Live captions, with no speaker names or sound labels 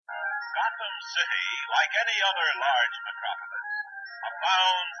Gotham City, like any other large metropolis,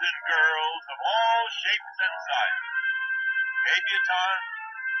 abounds in girls of all shapes and sizes. Debutantes,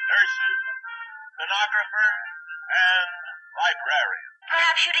 nurses, stenographers, and librarians.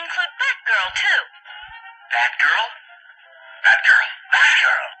 Perhaps you'd include Batgirl, too. Batgirl? Batgirl.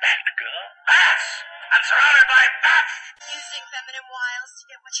 Batgirl. Batgirl. Bats! I'm surrounded by bats! Using feminine wiles to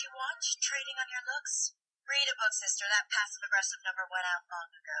get what you want, trading on your looks. Read a book, sister. That passive-aggressive number went out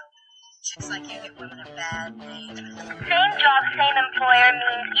long ago. Chicks like you give women a bad name. Same job, same employer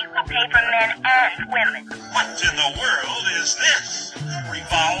means equal pay for men and women. What in the world is this?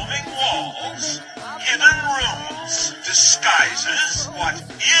 Revolving walls? Hidden rooms? Disguises? What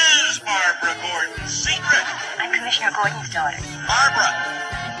is Barbara Gordon's secret? I'm Commissioner Gordon's daughter. Barbara!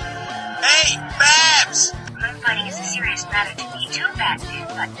 Hey, Babs! Gunfighting is a serious matter to me too, Batman,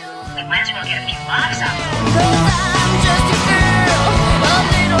 but we might as well get a few laughs out of it. 'Cause I'm just a girl, a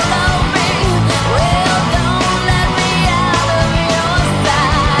little lonely. Well, don't let me out of your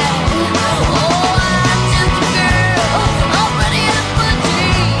sight. Oh, I'm just a girl, already up for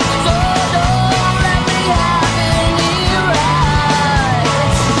tea. So don't let me have any rights.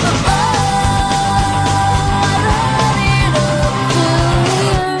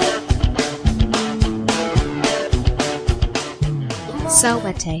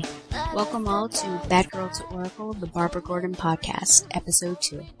 Salvete. Welcome all to Batgirl to Oracle, the Barbara Gordon podcast, Episode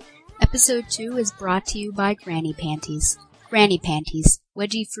 2. Episode 2 is brought to you by Granny Panties. Granny Panties,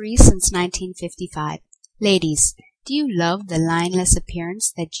 wedgie-free since 1955. Ladies, do you love the lineless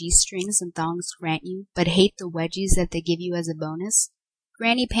appearance that G-strings and thongs grant you, but hate the wedgies that they give you as a bonus?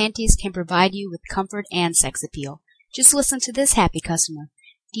 Granny Panties can provide you with comfort and sex appeal. Just listen to this happy customer.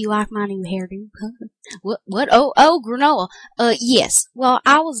 Do you like my new hairdo? What? Oh, granola. Yes. Well,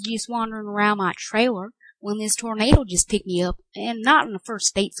 I was just wandering around my trailer when this tornado just picked me up, and not in a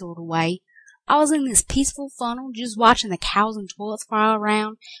first date sort of way. I was in this peaceful funnel just watching the cows and toilets fly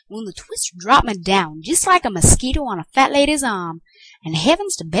around when the twister dropped me down just like a mosquito on a fat lady's arm. And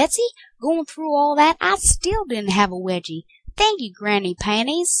heavens to Betsy, going through all that, I still didn't have a wedgie. Thank you, Granny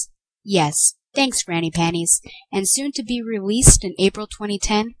Panties. Yes. Thanks, Granny Panties, and soon to be released in April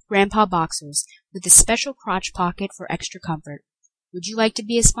 2010, Grandpa Boxers, with a special crotch pocket for extra comfort. Would you like to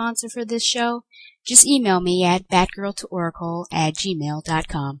be a sponsor for this show? Just email me at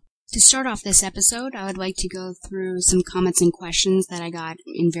batgirltooracle@gmail.com. To start off this episode, I would like to go through some comments and questions that I got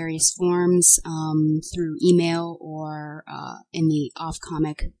in various forms, through email or in the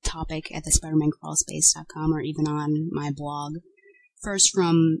off-comic topic at the SpidermanCrawlspace.com or even on my blog. First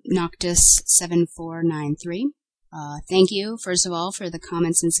from Noctis7493. Thank you, first of all, for the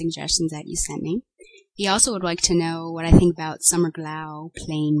comments and suggestions that you sent me. He also would like to know what I think about Summer Glau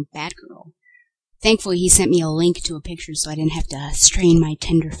playing Batgirl. Thankfully, he sent me a link to a picture so I didn't have to strain my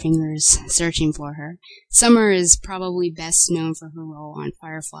tender fingers searching for her. Summer is probably best known for her role on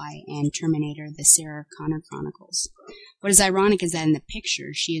Firefly and Terminator, the Sarah Connor Chronicles. What is ironic is that in the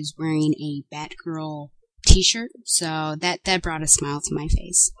picture, she is wearing a Batgirl t-shirt, so that brought a smile to my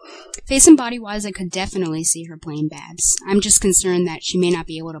face. Face and body-wise, I could definitely see her playing Babs. I'm just concerned that she may not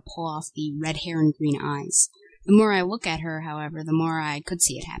be able to pull off the red hair and green eyes. The more I look at her, however, the more I could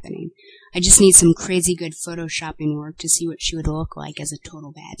see it happening. I just need some crazy good photoshopping work to see what she would look like as a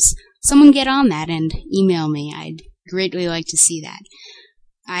total Babs. Someone get on that and email me. I'd greatly like to see that.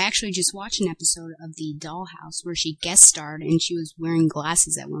 I actually just watched an episode of The Dollhouse where she guest starred and she was wearing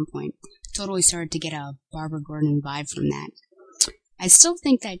glasses at one point. Totally started to get a Barbara Gordon vibe from that. I still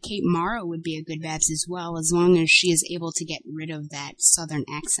think that Kate Mara would be a good Babs as well, as long as she is able to get rid of that southern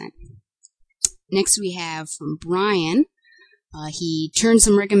accent. Next we have from Brian. He turned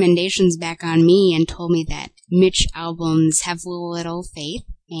some recommendations back on me and told me that Mitch albums Have Little Faith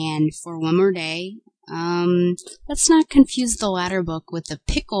and For One More Day. Let's not confuse the latter book with the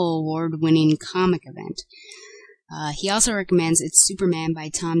Pickle Award-winning comic event. He also recommends It's Superman by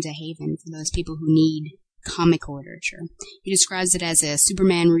Tom DeHaven for those people who need comic literature. He describes it as a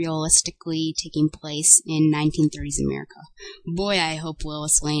Superman realistically taking place in 1930s America. Boy, I hope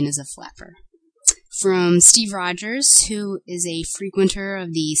Lois Lane is a flapper. From Steve Rogers, who is a frequenter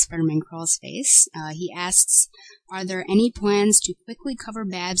of the Spider-Man Crawlspace, he asks, are there any plans to quickly cover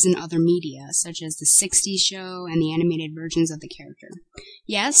Babs in other media, such as the 60s show and the animated versions of the character?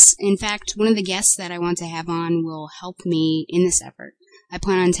 Yes, in fact, one of the guests that I want to have on will help me in this effort. I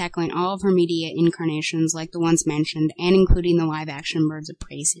plan on tackling all of her media incarnations like the ones mentioned, and including the live-action Birds of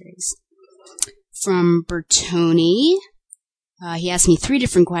Prey series. From Bertoni, he asked me 3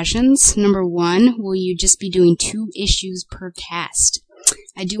 different questions. Number 1, will you just be doing 2 issues per cast?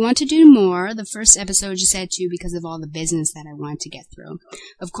 I do want to do more. The first episode just had 2 because of all the business that I wanted to get through.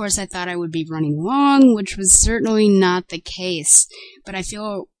 Of course, I thought I would be running long, which was certainly not the case, but I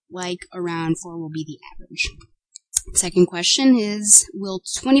feel like around 4 will be the average. Second question is, will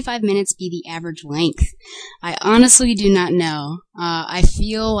 25 minutes be the average length? I honestly do not know. I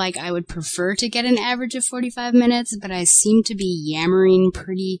feel like I would prefer to get an average of 45 minutes, but I seem to be yammering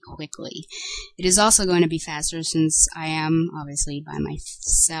pretty quickly. It is also going to be faster since I am, obviously, by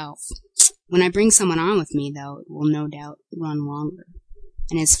myself. When I bring someone on with me, though, it will no doubt run longer.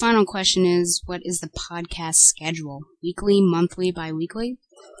 And his final question is, what is the podcast schedule? Weekly, monthly, bi-weekly?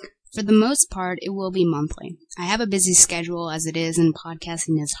 For the most part, it will be monthly. I have a busy schedule as it is, and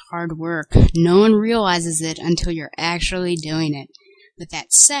podcasting is hard work. No one realizes it until you're actually doing it. But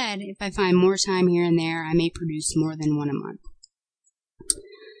that said, if I find more time here and there, I may produce more than one a month.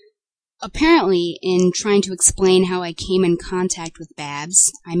 Apparently, in trying to explain how I came in contact with Babs,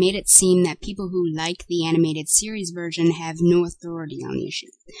 I made it seem that people who like the animated series version have no authority on the issue.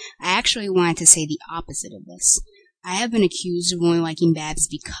 I actually wanted to say the opposite of this. I have been accused of only liking Babs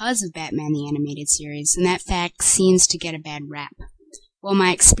because of Batman the Animated Series, and that fact seems to get a bad rap. While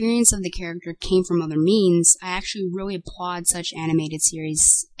my experience of the character came from other means, I actually really applaud such animated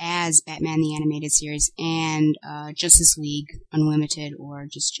series as Batman the Animated Series and Justice League Unlimited or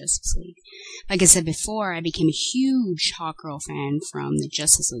just Justice League. Like I said before, I became a huge Hawkgirl fan from the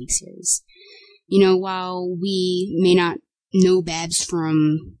Justice League series. You know, while we may not know Babs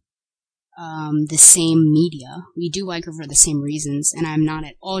from the same media, we do like her for the same reasons, and I'm not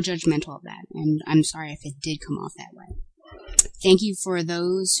at all judgmental of that, and I'm sorry if it did come off that way. Thank you for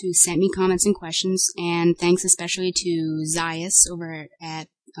those who sent me comments and questions, and thanks especially to Zayas over at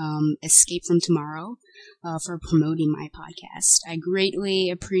Escape from Tomorrow for promoting my podcast. I greatly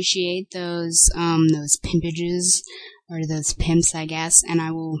appreciate those pimpages, or those pimps, I guess, and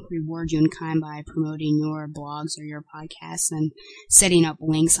I will reward you in kind by promoting your blogs or your podcasts and setting up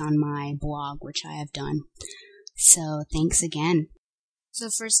links on my blog, which I have done. So thanks again. So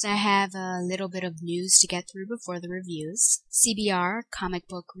first I have a little bit of news to get through before the reviews. CBR, Comic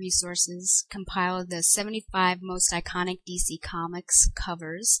Book Resources, compiled the 75 most iconic DC Comics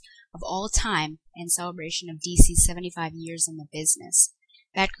covers of all time in celebration of DC's 75 years in the business.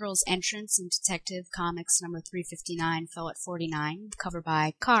 Batgirl's entrance in Detective Comics number 359 fell at 49, covered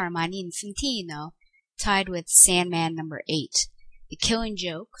by Carmine Infantino, tied with Sandman number 8. The Killing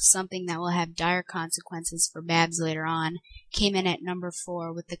Joke, something that will have dire consequences for Babs later on, came in at number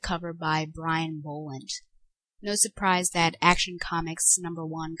 4 with the cover by Brian Boland. No surprise that Action Comics number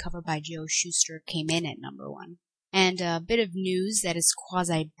 1, covered by Joe Shuster, came in at number 1. And a bit of news that is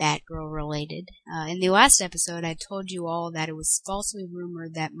quasi-Batgirl related. In the last episode, I told you all that it was falsely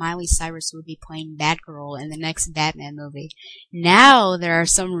rumored that Miley Cyrus would be playing Batgirl in the next Batman movie. Now there are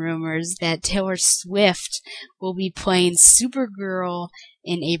some rumors that Taylor Swift will be playing Supergirl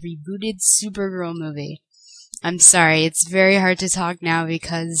in a rebooted Supergirl movie. I'm sorry, it's very hard to talk now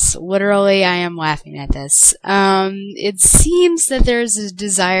because literally I am laughing at this. It seems that there's a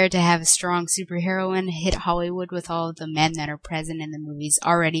desire to have a strong superheroine hit Hollywood with all of the men that are present in the movies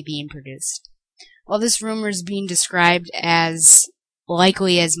already being produced. While this rumor is being described as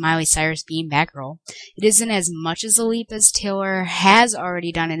likely as Miley Cyrus being Batgirl, it isn't as much as a leap as Taylor has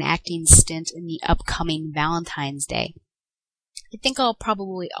already done an acting stint in the upcoming Valentine's Day. I think I'll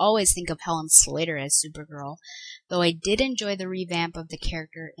probably always think of Helen Slater as Supergirl, though I did enjoy the revamp of the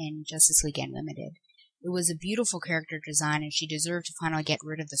character in Justice League Unlimited. It was a beautiful character design, and she deserved to finally get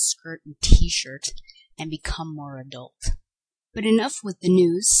rid of the skirt and t-shirt and become more adult. But enough with the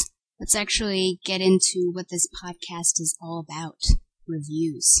news. Let's actually get into what this podcast is all about.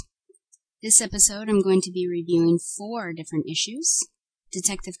 Reviews. This episode I'm going to be reviewing 4 different issues.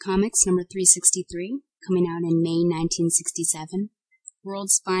 Detective Comics number 363, coming out in May 1967.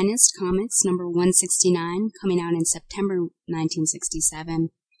 World's Finest Comics number 169, coming out in September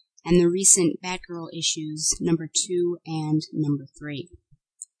 1967. And the recent Batgirl issues number 2 and number 3.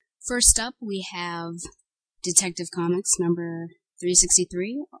 First up, we have Detective Comics number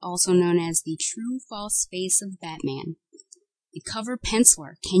 363, also known as The True False Face of Batman. The cover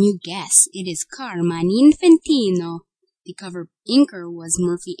penciler, can you guess? It is Carmine Infantino. The cover inker was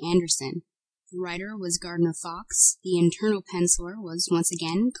Murphy Anderson. The writer was Gardner Fox. The internal penciler was once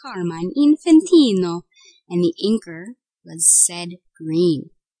again Carmine Infantino. And the inker was Ced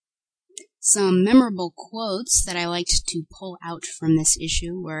Green. Some memorable quotes that I liked to pull out from this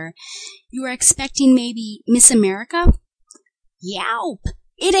issue were, "You were expecting maybe Miss America? Yowp!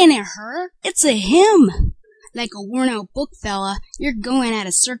 It ain't a her, it's a him! Like a worn-out book fella, you're going out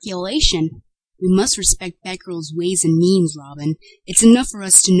of circulation. We must respect Batgirl's ways and means, Robin. It's enough for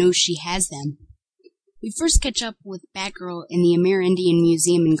us to know she has them. We first catch up with Batgirl in the Amerindian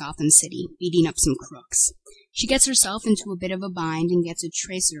Museum in Gotham City, beating up some crooks. She gets herself into a bit of a bind and gets a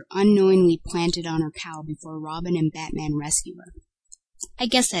tracer unknowingly planted on her cowl before Robin and Batman rescue her. I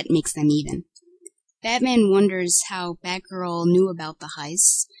guess that makes them even. Batman wonders how Batgirl knew about the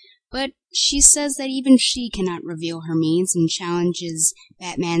heists, but she says that even she cannot reveal her means and challenges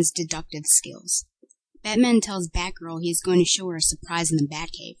Batman's deductive skills. Batman tells Batgirl he is going to show her a surprise in the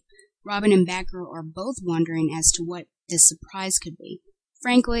Batcave. Robin and Batgirl are both wondering as to what this surprise could be.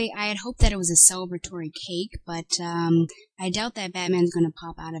 Frankly, I had hoped that it was a celebratory cake, but I doubt that Batman's going to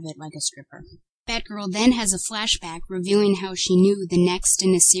pop out of it like a stripper. Batgirl then has a flashback revealing how she knew the next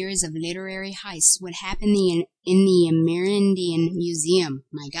in a series of literary heists would happen in the Amerindian Museum.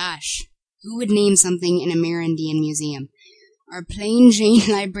 My gosh, who would name something an Amerindian Museum? Our plain Jane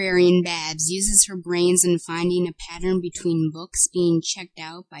librarian Babs uses her brains in finding a pattern between books being checked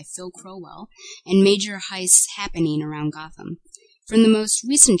out by Phil Crowell and major heists happening around Gotham. From the most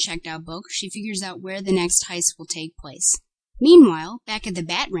recent checked out book, she figures out where the next heist will take place. Meanwhile, back at the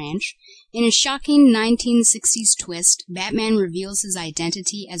Bat Ranch, in a shocking 1960s twist, Batman reveals his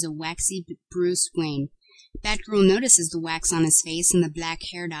identity as a waxy Bruce Wayne. Batgirl notices the wax on his face and the black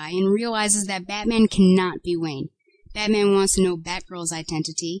hair dye and realizes that Batman cannot be Wayne. Batman wants to know Batgirl's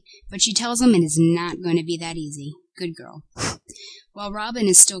identity, but she tells him it is not going to be that easy. Good girl. While Robin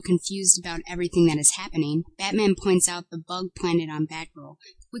is still confused about everything that is happening, Batman points out the bug planted on Batgirl,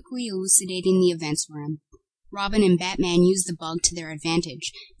 quickly elucidating the events for him. Robin and Batman use the bug to their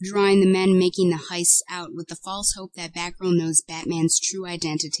advantage, drawing the men making the heists out with the false hope that Batgirl knows Batman's true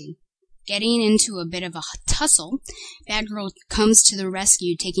identity. Getting into a bit of a tussle, Batgirl comes to the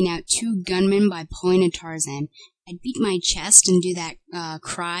rescue, taking out two gunmen by pulling a Tarzan. I'd beat my chest and do that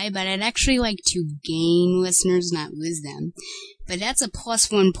cry, but I'd actually like to gain listeners, not lose them. But that's a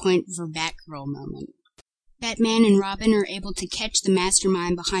 +1 point for Batgirl moment. Batman and Robin are able to catch the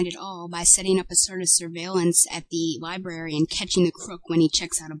mastermind behind it all by setting up a sort of surveillance at the library and catching the crook when he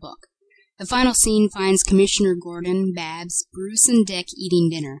checks out a book. The final scene finds Commissioner Gordon, Babs, Bruce, and Dick eating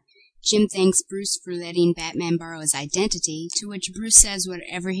dinner. Jim thanks Bruce for letting Batman borrow his identity, to which Bruce says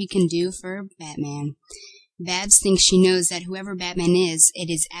whatever he can do for Batman. Babs thinks she knows that whoever Batman is, it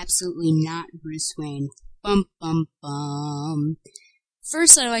is absolutely not Bruce Wayne. Bum bum bum.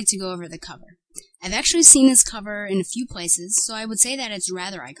 First, I'd like to go over the cover. I've actually seen this cover in a few places, so I would say that it's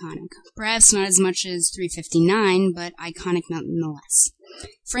rather iconic. Perhaps not as much as 359, but iconic nonetheless.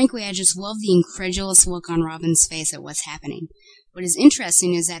 Frankly, I just love the incredulous look on Robin's face at what's happening. What is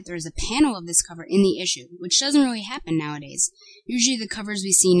interesting is that there's a panel of this cover in the issue, which doesn't really happen nowadays. Usually the covers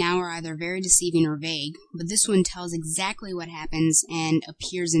we see now are either very deceiving or vague, but this one tells exactly what happens and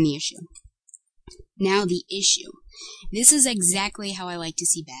appears in the issue. Now the issue. This is exactly how I like to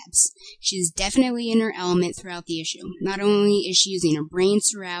see Babs. She is definitely in her element throughout the issue. Not only is she using her brains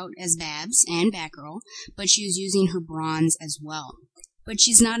throughout as Babs and Batgirl, but she is using her bronze as well. But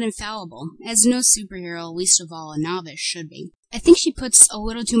she's not infallible, as no superhero, least of all a novice, should be. I think she puts a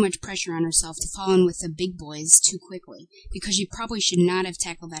little too much pressure on herself to fall in with the big boys too quickly, because she probably should not have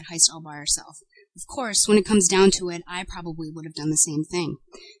tackled that heist all by herself. Of course, when it comes down to it, I probably would have done the same thing.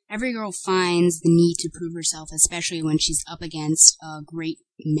 Every girl finds the need to prove herself, especially when she's up against great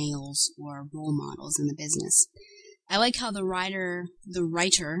males or role models in the business. I like how the writer,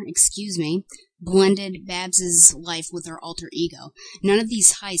 blended Babs's life with her alter ego. None of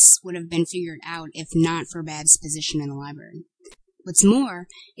these heists would have been figured out if not for Babs' position in the library. What's more,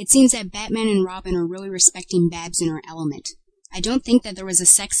 it seems that Batman and Robin are really respecting Babs in her element. I don't think that there was a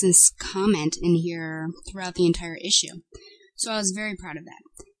sexist comment in here throughout the entire issue, so I was very proud of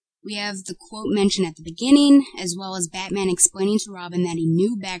that. We have the quote mentioned at the beginning, as well as Batman explaining to Robin that he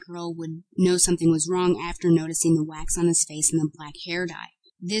knew Batgirl would know something was wrong after noticing the wax on his face and the black hair dye.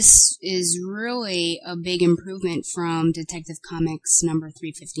 This is really a big improvement from Detective Comics number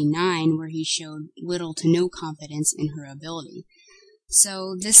 359, where he showed little to no confidence in her ability.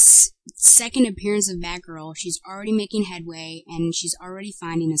 So this second appearance of Batgirl, she's already making headway, and she's already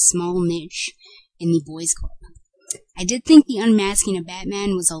finding a small niche in the boys' club. I did think the unmasking of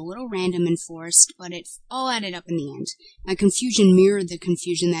Batman was a little random and forced, but it all added up in the end. My confusion mirrored the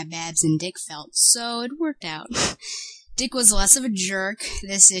confusion that Babs and Dick felt, so it worked out. Dick was less of a jerk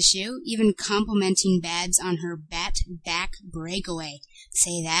this issue, even complimenting Babs on her bat-back breakaway.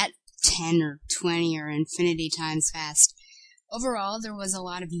 Say that 10 or 20 or infinity times fast. Overall, there was a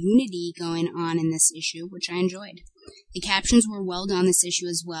lot of unity going on in this issue, which I enjoyed. The captions were well done this issue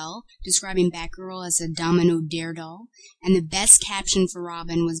as well, describing Batgirl as a domino daredevil, and the best caption for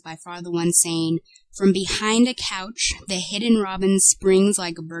Robin was by far the one saying, "From behind a couch, the hidden Robin springs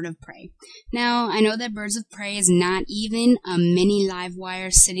like a bird of prey." Now, I know that Birds of Prey is not even a mini live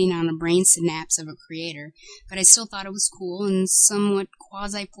wire sitting on a brain synapse of a creator, but I still thought it was cool and somewhat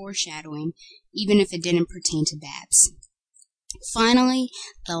quasi-foreshadowing, even if it didn't pertain to Babs. Finally,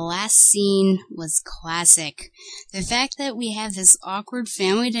 the last scene was classic. The fact that we have this awkward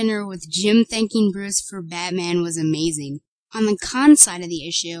family dinner with Jim thanking Bruce for Batman was amazing. On the con side of the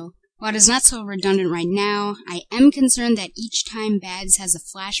issue, while it is not so redundant right now, I am concerned that each time Babs has a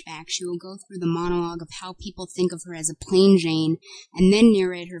flashback, she will go through the monologue of how people think of her as a plain Jane, and then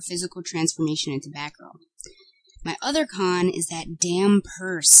narrate her physical transformation into Batgirl. My other con is that damn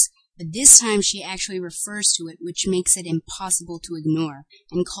purse. But this time she actually refers to it, which makes it impossible to ignore,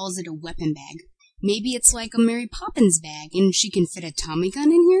 and calls it a weapon bag. Maybe it's like a Mary Poppins bag, and she can fit a Tommy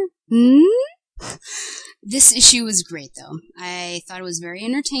gun in here? This issue was great, though. I thought it was very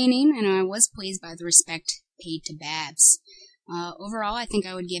entertaining, and I was pleased by the respect paid to Babs. Overall, I think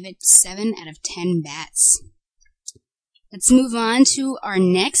I would give it 7 out of 10 bats. Let's move on to our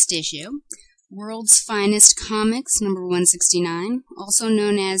next issue. World's Finest Comics, number 169, also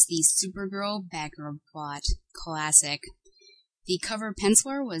known as the Supergirl Batgirl Plot Classic. The cover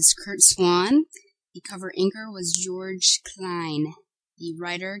penciler was Curt Swan. The cover inker was George Klein. The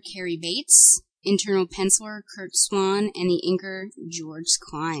writer, Cary Bates. Internal penciler, Curt Swan. And the inker, George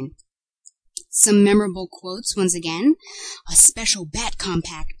Klein. Some memorable quotes once again. "A special Bat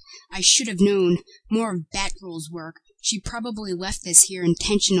Compact. I should have known. More of Batgirl's work. She probably left this here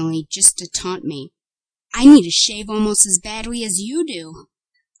intentionally just to taunt me. I need a shave almost as badly as you do.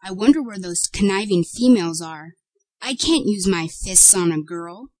 I wonder where those conniving females are. I can't use my fists on a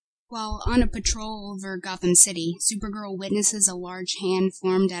girl." While on a patrol over Gotham City, Supergirl witnesses a large hand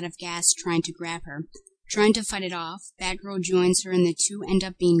formed out of gas trying to grab her. Trying to fight it off, Batgirl joins her and the two end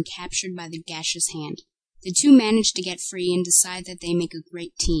up being captured by the gaseous hand. The two manage to get free and decide that they make a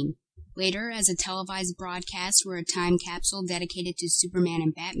great team. Later, as a televised broadcast where a time capsule dedicated to Superman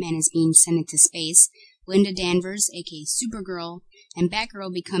and Batman is being sent into space, Linda Danvers, aka Supergirl, and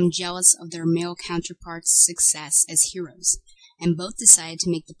Batgirl become jealous of their male counterparts' success as heroes, and both decide to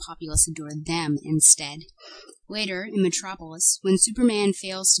make the populace adore them instead. Later, in Metropolis, when Superman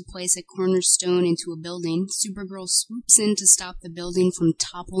fails to place a cornerstone into a building, Supergirl swoops in to stop the building from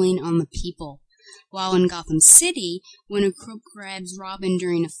toppling on the people. While in Gotham City, when a crook grabs Robin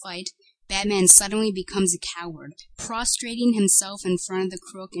during a fight, Batman suddenly becomes a coward, prostrating himself in front of the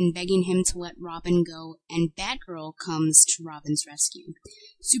crook and begging him to let Robin go, and Batgirl comes to Robin's rescue.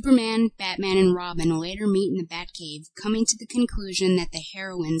 Superman, Batman, and Robin later meet in the Batcave, coming to the conclusion that the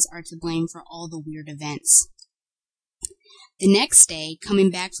heroines are to blame for all the weird events. The next day,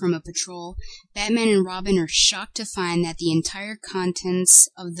 coming back from a patrol, Batman and Robin are shocked to find that the entire contents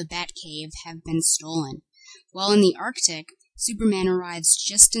of the Batcave have been stolen. While in the Arctic, Superman arrives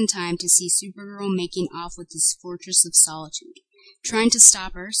just in time to see Supergirl making off with his Fortress of Solitude. Trying to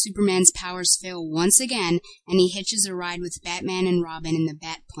stop her, Superman's powers fail once again, and he hitches a ride with Batman and Robin in the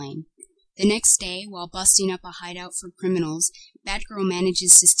Batplane. The next day, while busting up a hideout for criminals, Batgirl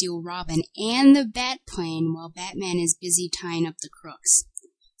manages to steal Robin and the Batplane while Batman is busy tying up the crooks.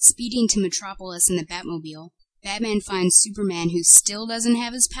 Speeding to Metropolis in the Batmobile, Batman finds Superman who still doesn't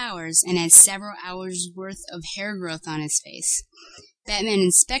have his powers and has several hours' worth of hair growth on his face. Batman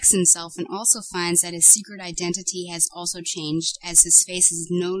inspects himself and also finds that his secret identity has also changed, as his face is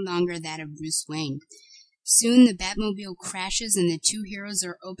no longer that of Bruce Wayne. Soon the Batmobile crashes and the two heroes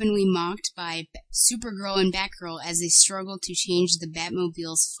are openly mocked by Supergirl and Batgirl as they struggle to change the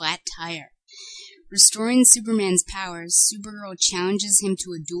Batmobile's flat tire. Restoring Superman's powers, Supergirl challenges him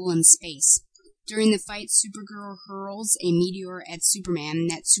to a duel in space. During the fight, Supergirl hurls a meteor at Superman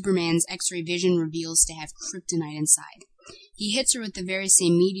that Superman's X-ray vision reveals to have kryptonite inside. He hits her with the very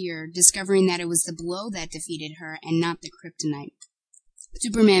same meteor, discovering that it was the blow that defeated her and not the kryptonite.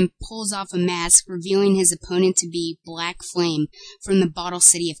 Superman pulls off a mask, revealing his opponent to be Black Flame from the Bottle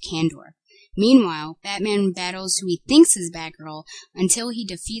City of Kandor. Meanwhile, Batman battles who he thinks is Batgirl until he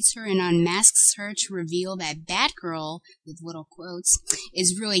defeats her and unmasks her to reveal that Batgirl, with little quotes,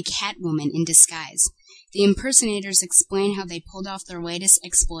 is really Catwoman in disguise. The impersonators explain how they pulled off their latest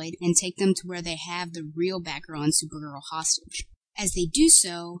exploit and take them to where they have the real Batgirl and Supergirl hostage. As they do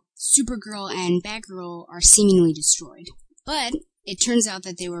so, Supergirl and Batgirl are seemingly destroyed. But It turns out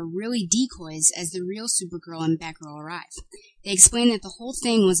that they were really decoys as the real Supergirl and Batgirl arrive. They explain that the whole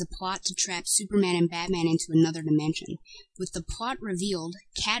thing was a plot to trap Superman and Batman into another dimension. With the plot revealed,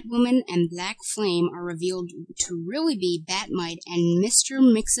 Catwoman and Black Flame are revealed to really be Batmite and Mr.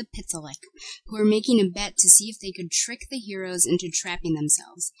 Mxyzptlk, who are making a bet to see if they could trick the heroes into trapping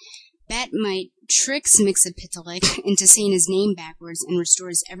themselves. Batmite tricks Mxyzptlk into saying his name backwards and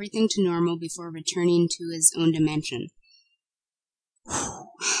restores everything to normal before returning to his own dimension.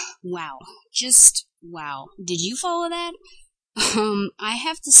 Wow. Just wow. Did you follow that? I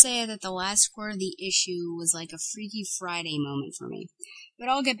have to say that the last quarter of the issue was like a Freaky Friday moment for me. But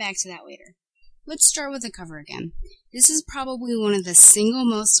I'll get back to that later. Let's start with the cover again. This is probably one of the single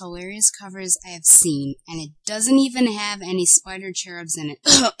most hilarious covers I have seen, and it doesn't even have any spider cherubs in it.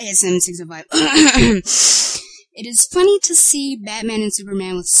 ASM 605. It is funny to see Batman and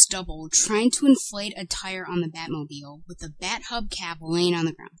Superman with stubble trying to inflate a tire on the Batmobile with a bat hubcap laying on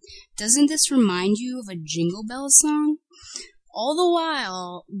the ground. Doesn't this remind you of a Jingle Bells song? All the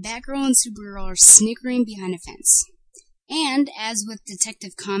while, Batgirl and Supergirl are snickering behind a fence. And, as with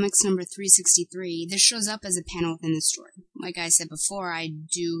Detective Comics number 363, this shows up as a panel within the story. Like I said before, I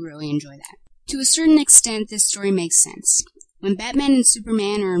do really enjoy that. To a certain extent, this story makes sense. When Batman and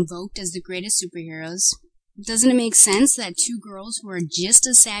Superman are invoked as the greatest superheroes, doesn't it make sense that two girls who are just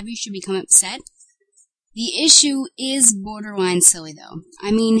as savvy should become upset? The issue is borderline silly, though.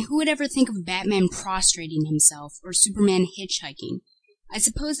 I mean, who would ever think of Batman prostrating himself, or Superman hitchhiking? I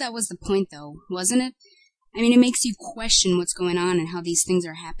suppose that was the point, though, wasn't it? I mean, it makes you question what's going on and how these things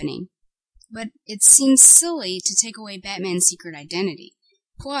are happening. But it seems silly to take away Batman's secret identity.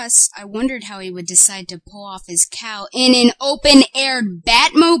 Plus, I wondered how he would decide to pull off his cowl in an open-aired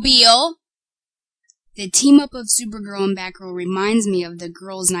Batmobile. The team-up of Supergirl and Batgirl reminds me of the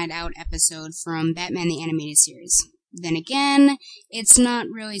Girls' Night Out episode from Batman the Animated Series. Then again, it's not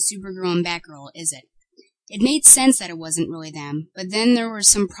really Supergirl and Batgirl, is it? It made sense that it wasn't really them, but then there were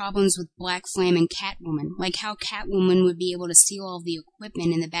some problems with Black Flame and Catwoman, like how Catwoman would be able to steal all of the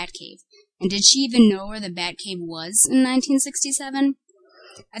equipment in the Batcave. And did she even know where the Batcave was in 1967?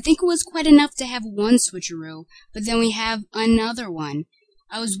 I think it was quite enough to have one switcheroo, but then we have another one.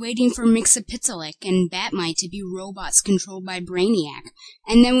 I was waiting for Mxyzptlk and Batmite to be robots controlled by Brainiac,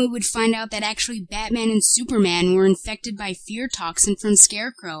 and then we would find out that actually Batman and Superman were infected by fear toxin from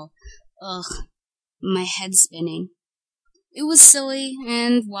Scarecrow. Ugh, my head's spinning. It was silly,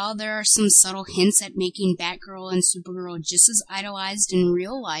 and while there are some subtle hints at making Batgirl and Supergirl just as idolized in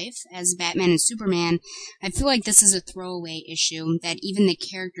real life as Batman and Superman, I feel like this is a throwaway issue that even the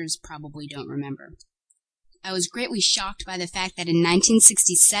characters probably don't remember. I was greatly shocked by the fact that in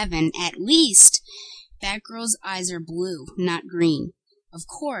 1967, at least, Batgirl's eyes are blue, not green. Of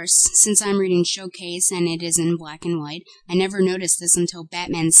course, since I'm reading Showcase and it is in black and white, I never noticed this until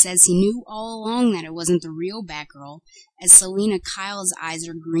Batman says he knew all along that it wasn't the real Batgirl, as Selina Kyle's eyes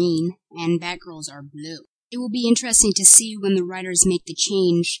are green and Batgirl's are blue. It will be interesting to see when the writers make the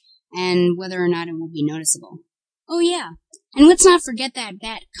change and whether or not it will be noticeable. Oh yeah, and let's not forget that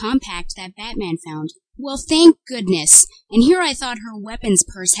Bat compact that Batman found. Well, thank goodness. And here I thought her weapons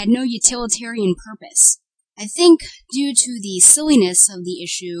purse had no utilitarian purpose. I think, due to the silliness of the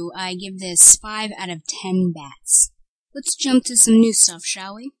issue, I give this 5 out of 10 bats. Let's jump to some new stuff,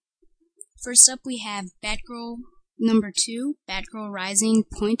 shall we? First up, we have Batgirl number 2, Batgirl Rising,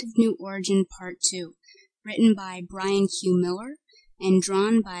 Point of New Origin Part 2, written by Brian Q. Miller, and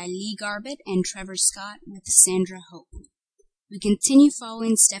drawn by Lee Garbett and Trevor Scott with Sandra Hope. We continue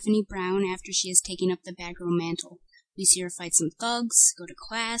following Stephanie Brown after she has taken up the Batgirl mantle. We see her fight some thugs, go to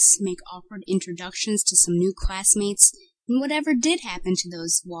class, make awkward introductions to some new classmates, and whatever did happen to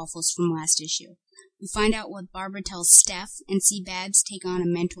those waffles from last issue. We find out what Barbara tells Steph and see Babs take on a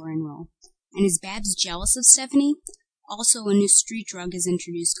mentoring role. And is Babs jealous of Stephanie? Also, a new street drug is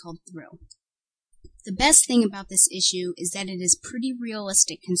introduced called Thrill. The best thing about this issue is that it is pretty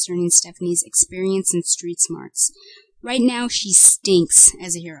realistic concerning Stephanie's experience and street smarts. Right now, she stinks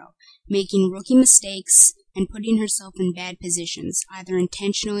as a hero, making rookie mistakes and putting herself in bad positions, either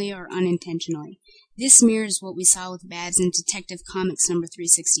intentionally or unintentionally. This mirrors what we saw with Babs in Detective Comics number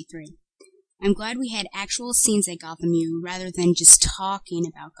 363. I'm glad we had actual scenes at Gotham U rather than just talking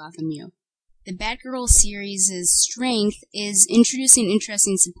about Gotham U. The Batgirl series' strength is introducing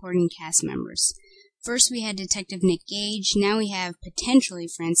interesting supporting cast members. First we had Detective Nick Gage, now we have, potentially,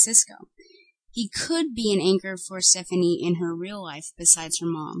 Francisco. He could be an anchor for Stephanie in her real life besides her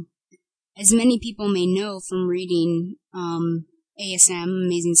mom. As many people may know from reading ASM,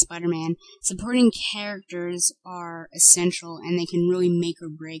 Amazing Spider-Man, supporting characters are essential and they can really make or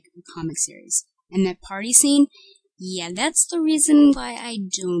break a comic series. And that party scene, Yeah, that's the reason why I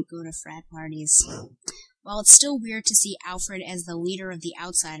don't go to frat parties. While it's still weird to see Alfred as the leader of the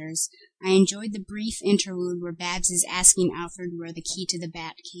Outsiders, I enjoyed the brief interlude where Babs is asking Alfred where the key to the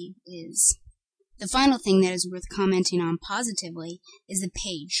Batcave is. The final thing that is worth commenting on positively is the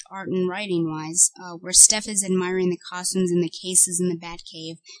page, art and writing-wise, where Steph is admiring the costumes in the cases in the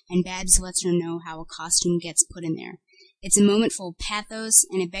Batcave, and Babs lets her know how a costume gets put in there. It's a moment full of pathos,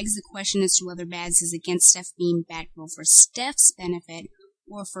 and it begs the question as to whether Babs is against Steph being Batgirl for Steph's benefit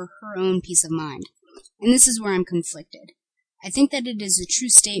or for her own peace of mind. And this is where I'm conflicted. I think that it is a true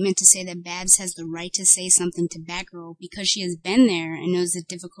statement to say that Babs has the right to say something to Batgirl because she has been there and knows the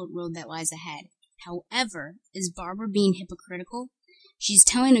difficult road that lies ahead. However, is Barbara being hypocritical? She's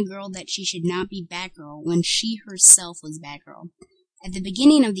telling a girl that she should not be Batgirl when she herself was Batgirl. At the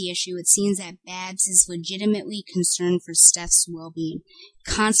beginning of the issue, it seems that Babs is legitimately concerned for Steph's well-being,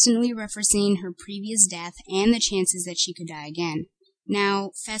 constantly referencing her previous death and the chances that she could die again.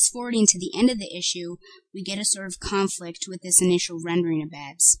 Now, fast-forwarding to the end of the issue, we get a sort of conflict with this initial rendering of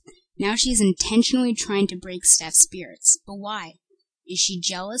Babs. Now she's intentionally trying to break Steph's spirits. But why? Is she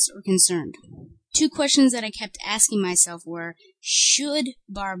jealous or concerned? Two questions that I kept asking myself were, should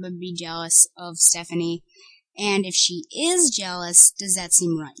Barbara be jealous of Stephanie? And if she is jealous, does that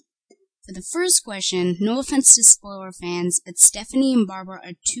seem right? For the first question, no offense to spoiler fans, but Stephanie and Barbara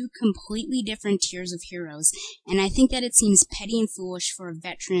are two completely different tiers of heroes, and I think that it seems petty and foolish for a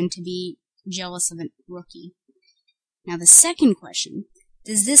veteran to be jealous of a rookie. Now the second question,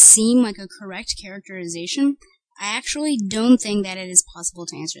 does this seem like a correct characterization? I actually don't think that it is possible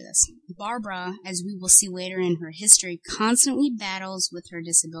to answer this. Barbara, as we will see later in her history, constantly battles with her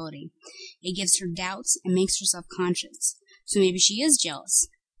disability. It gives her doubts and makes her self-conscious. So maybe she is jealous.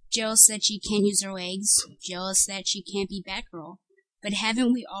 Jealous that she can't use her legs. Jealous that she can't be Batgirl. But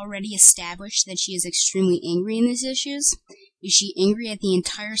haven't we already established that she is extremely angry in these issues? Is she angry at the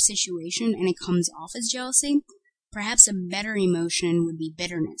entire situation and it comes off as jealousy? Perhaps a better emotion would be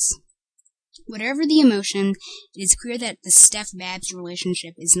bitterness. Whatever the emotion, it is clear that the Steph-Babs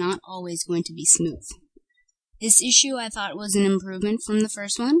relationship is not always going to be smooth. This issue I thought was an improvement from the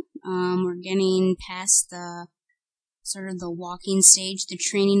first one. We're getting past the sort of the walking stage, the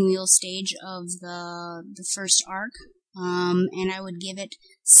training wheel stage of the first arc, and I would give it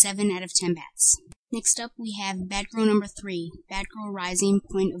 7 out of 10 bats. Next up we have Batgirl number 3, Batgirl Rising,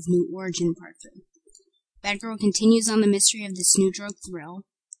 Point of New Origin, Part 3. Batgirl continues on the mystery of this new drug Thrill.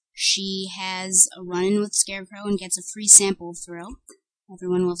 She has a run-in with Scarecrow and gets a free sample of Thrill.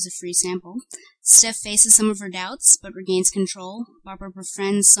 Everyone loves a free sample. Steph faces some of her doubts, but regains control. Barbara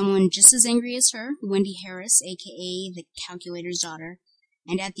befriends someone just as angry as her, Wendy Harris, aka the Calculator's daughter.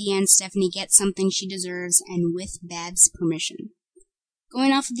 And at the end, Stephanie gets something she deserves, and with Babs' permission.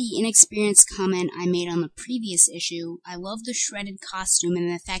 Going off of the inexperienced comment I made on the previous issue, I love the shredded costume and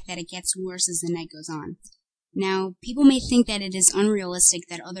the fact that it gets worse as the night goes on. Now, people may think that it is unrealistic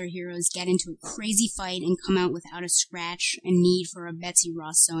that other heroes get into a crazy fight and come out without a scratch and need for a Betsy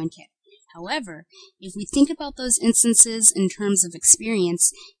Ross sewing kit. However, if we think about those instances in terms of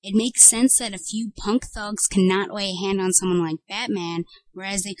experience, it makes sense that a few punk thugs cannot lay a hand on someone like Batman,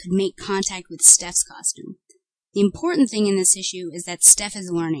 whereas they could make contact with Steph's costume. The important thing in this issue is that Steph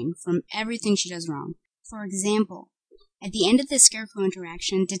is learning from everything she does wrong. For example, at the end of the Scarecrow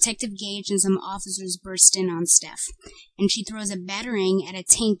interaction, Detective Gage and some officers burst in on Steph, and she throws a batarang at a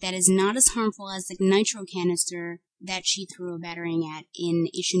tank that is not as harmful as the nitro canister that she threw a batarang at in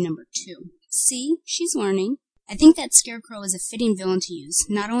issue number 2. See? She's learning. I think that Scarecrow is a fitting villain to use,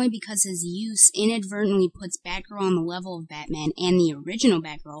 not only because his use inadvertently puts Batgirl on the level of Batman and the original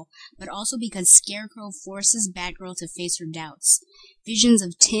Batgirl, but also because Scarecrow forces Batgirl to face her doubts. Visions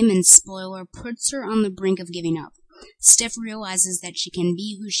of Tim and Spoiler puts her on the brink of giving up. Steph realizes that she can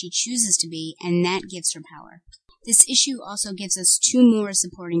be who she chooses to be, and that gives her power. This issue also gives us 2 more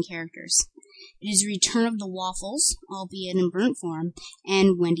supporting characters. It is a return of the Waffles, albeit in burnt form,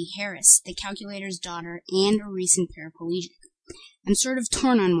 and Wendy Harris, the Calculator's daughter and a recent paraplegic. I'm sort of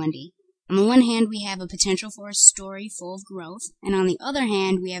torn on Wendy. On the one hand, we have a potential for a story full of growth, and on the other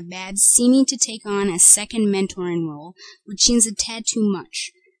hand, we have Babs seeming to take on a second mentoring role, which seems a tad too much.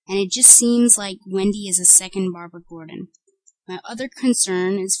 And it just seems like Wendy is a second Barbara Gordon. My other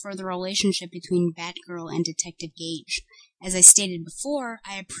concern is for the relationship between Batgirl and Detective Gage. As I stated before,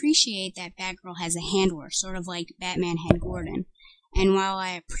 I appreciate that Batgirl has a handler, sort of like Batman had Gordon. And while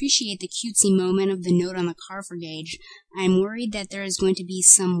I appreciate the cutesy moment of the note on the car for Gage, I am worried that there is going to be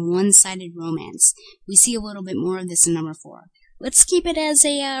some one-sided romance. We see a little bit more of this in number 4. Let's keep it as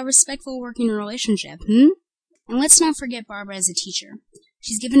a respectful working relationship, And let's not forget Barbara as a teacher.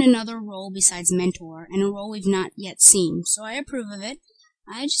 She's given another role besides mentor, and a role we've not yet seen, so I approve of it.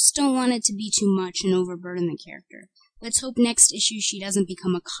 I just don't want it to be too much and overburden the character. Let's hope next issue she doesn't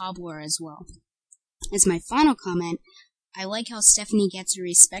become a cobbler as well. As my final comment, I like how Stephanie gets a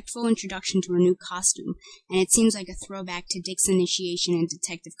respectful introduction to her new costume, and it seems like a throwback to Dick's initiation in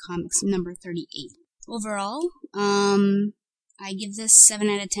Detective Comics number 38. Overall, I give this 7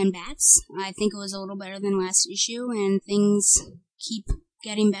 out of 10 bats. I think it was a little better than last issue, and things keep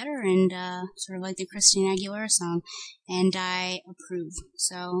getting better, and sort of like the Christina Aguilera song, and I approve.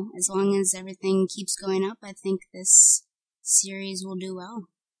 So, as long as everything keeps going up, I think this series will do well.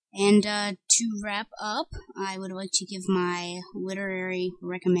 And to wrap up, I would like to give my literary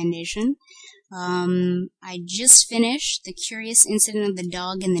recommendation. I just finished The Curious Incident of the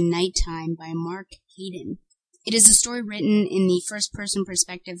Dog in the Nighttime by Mark Hayden. It is a story written in the first-person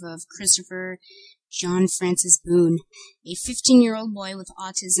perspective of Christopher John Francis Boone, a 15-year-old boy with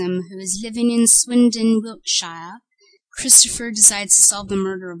autism who is living in Swindon, Wiltshire. Christopher decides to solve the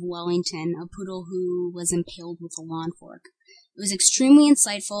murder of Wellington, a poodle who was impaled with a lawn fork. It was extremely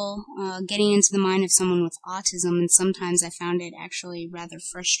insightful, getting into the mind of someone with autism, and sometimes I found it actually rather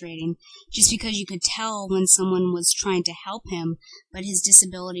frustrating, just because you could tell when someone was trying to help him, but his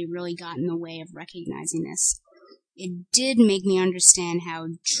disability really got in the way of recognizing this. It did make me understand how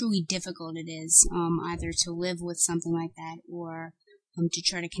truly difficult it is, either to live with something like that or to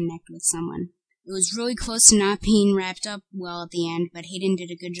try to connect with someone. It was really close to not being wrapped up well at the end, but Hayden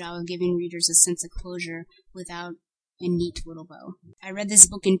did a good job of giving readers a sense of closure without a neat little bow. I read this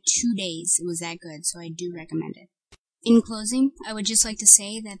book in 2 days. It was that good, so I do recommend it. In closing, I would just like to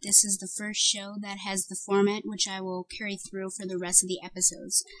say that this is the first show that has the format which I will carry through for the rest of the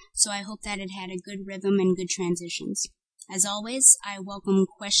episodes, so I hope that it had a good rhythm and good transitions. As always, I welcome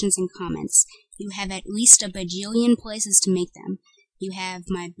questions and comments. You have at least a bajillion places to make them. You have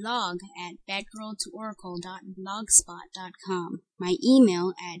my blog at batgirltooracle.blogspot.com, my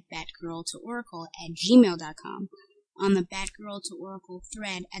email at batgirltooracle@gmail.com, on the Batgirl to Oracle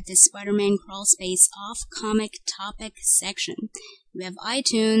thread at the Spider-Man Crawlspace Off Comic Topic section. You have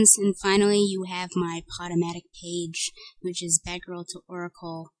iTunes, and finally you have my Podomatic page, which is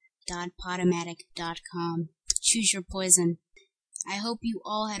batgirltooracle.podomatic.com. Choose your poison. I hope you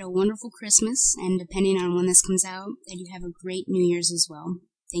all had a wonderful Christmas, and depending on when this comes out, that you have a great New Year's as well.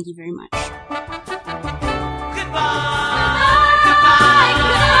 Thank you very much. Goodbye.